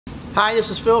Hi, this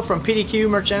is Phil from PDQ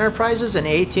Merchant Enterprises and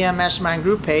ATM Mastermind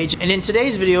Group page. And in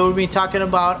today's video, we'll be talking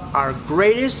about our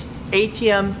greatest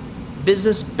ATM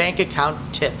business bank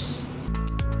account tips.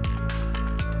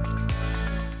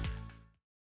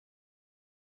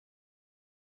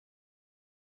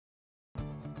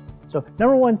 So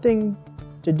number one thing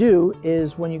to do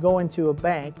is when you go into a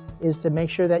bank is to make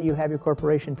sure that you have your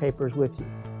corporation papers with you.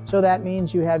 So that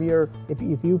means you have your, if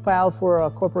you file for a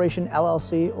corporation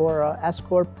LLC or a S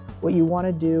Corp, what you want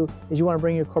to do is you want to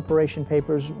bring your corporation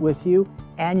papers with you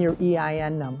and your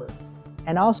EIN number.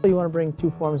 And also you want to bring 2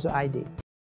 forms of ID.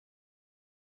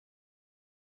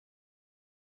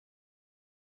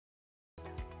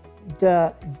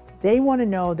 They want to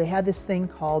know, they have this thing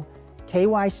called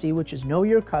KYC, which is Know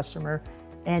Your Customer,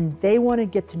 and they want to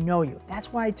get to know you.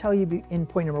 That's why I tell you in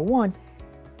point number 1,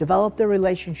 develop the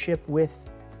relationship with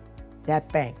that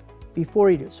bank before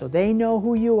you do. So they know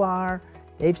who you are,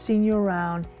 they've seen you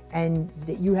around, and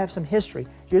that you have some history.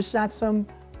 You're just not some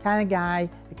kind of guy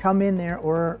to come in there,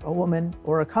 or a woman,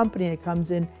 or a company that comes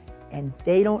in and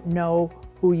they don't know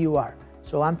who you are.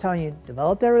 So I'm telling you,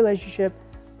 develop that relationship,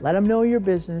 let them know your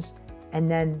business,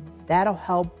 and then that'll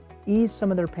help ease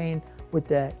some of their pain with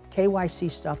the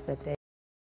KYC stuff that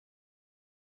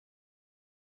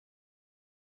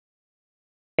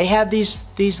They have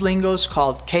these lingos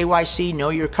called KYC, Know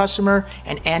Your Customer,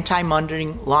 and anti-money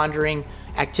laundering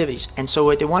activities. And so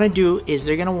what they want to do is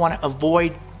they're going to want to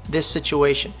avoid this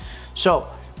situation. So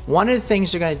one of the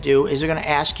things they're going to do is they're going to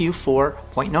ask you for,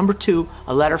 point number 2,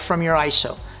 a letter from your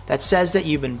ISO that says that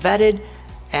you've been vetted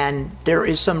and there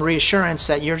is some reassurance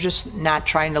that you're just not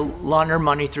trying to launder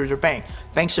money through their bank.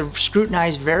 Banks are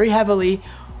scrutinized very heavily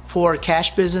for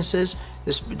cash businesses.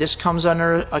 This comes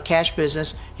under a cash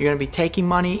business. You're going to be taking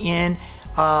money in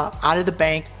out of the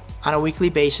bank on a weekly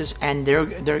basis, and they're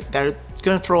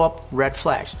going to throw up red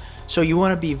flags. So you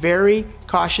want to be very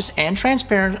cautious and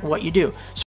transparent in what you do.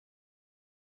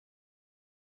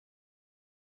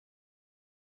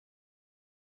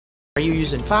 Are you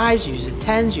using 5s, using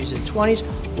 10s, using 20s?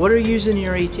 What are you using in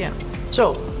your ATM?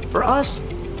 So for us,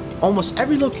 almost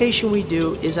every location we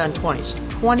do is on 20s.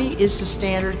 20 is the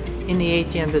standard in the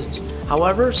ATM business.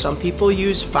 However, some people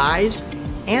use 5s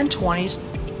and 20s,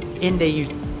 and they use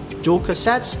dual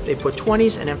cassettes. They put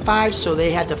 20s and then 5s, so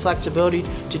they had the flexibility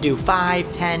to do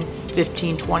 5, 10,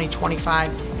 15, 20,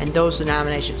 25, and those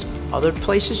denominations. Other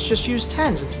places just use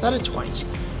 10s instead of 20s.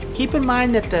 Keep in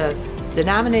mind that the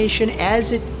denomination,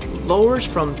 as it lowers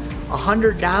from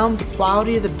 100 down, the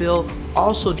quality of the bill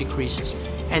also decreases.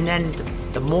 And then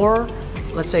the more,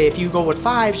 let's say if you go with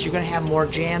 5s, you're going to have more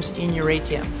jams in your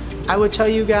ATM. I would tell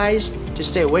you guys to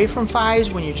stay away from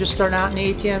 5s when you're just starting out in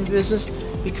the ATM business,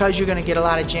 because you're going to get a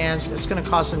lot of jams. That's going to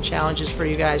cause some challenges for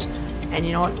you guys. And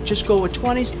you know what, just go with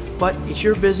 20s, but it's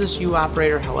your business, you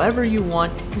operate it however you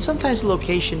want, and sometimes the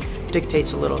location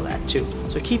dictates a little of that too.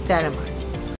 So keep that in mind.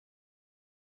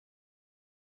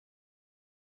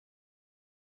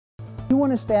 You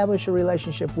want to establish a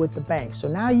relationship with the bank. So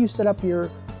now you set up your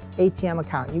ATM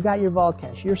account, you got your vault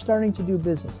cash, you're starting to do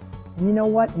business. And you know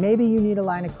what, maybe you need a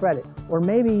line of credit, or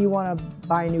maybe you want to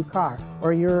buy a new car,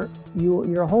 or you're a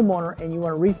homeowner and you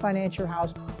want to refinance your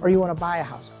house, or you want to buy a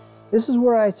house. This is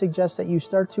where I suggest that you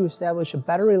start to establish a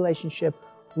better relationship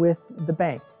with the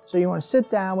bank. So you want to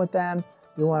sit down with them,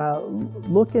 you want to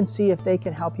look and see if they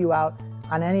can help you out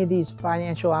on any of these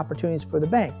financial opportunities for the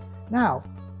bank. Now,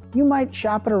 you might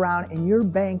shop it around, and your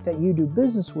bank that you do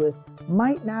business with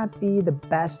might not be the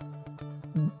best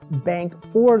bank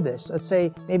for this. Let's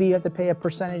say maybe you have to pay a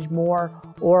percentage more,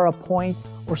 or a point,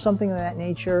 or something of that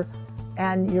nature,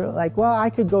 and you're like, well, I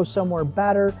could go somewhere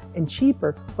better and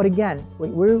cheaper. But again,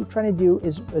 what we're trying to do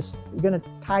is we're going to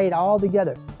tie it all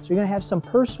together. So you're going to have some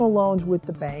personal loans with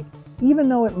the bank. Even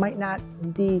though it might not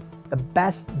be the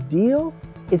best deal,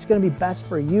 it's going to be best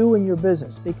for you and your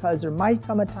business, because there might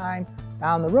come a time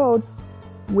down the road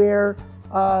where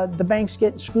the banks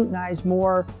get scrutinized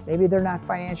more. Maybe they're not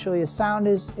financially as sound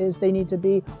as they need to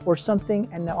be, or something,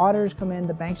 and the auditors come in,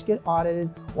 the banks get audited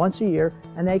once a year,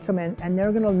 and they come in and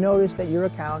they're going to notice that your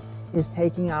account is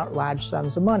taking out large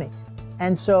sums of money.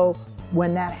 And so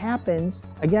when that happens,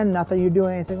 again, not that you're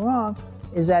doing anything wrong,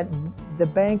 is that the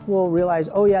bank will realize,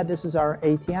 oh yeah, this is our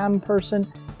ATM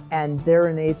person, and they're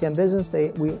in the ATM business.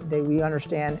 We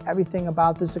understand everything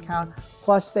about this account,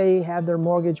 plus they have their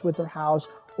mortgage with their house,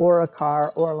 or a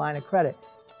car, or a line of credit,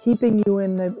 keeping you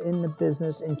in the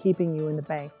business and keeping you in the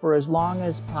bank for as long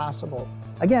as possible.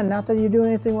 Again, not that you're doing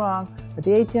anything wrong, but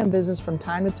the ATM business from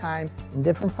time to time in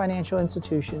different financial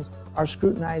institutions are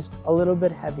scrutinized a little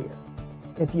bit heavier.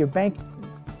 If your bank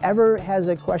ever has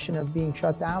a question of being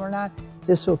shut down or not,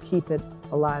 this will keep it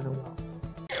alive and well.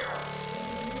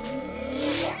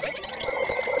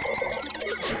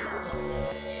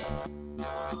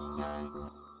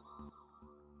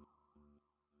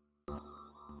 you.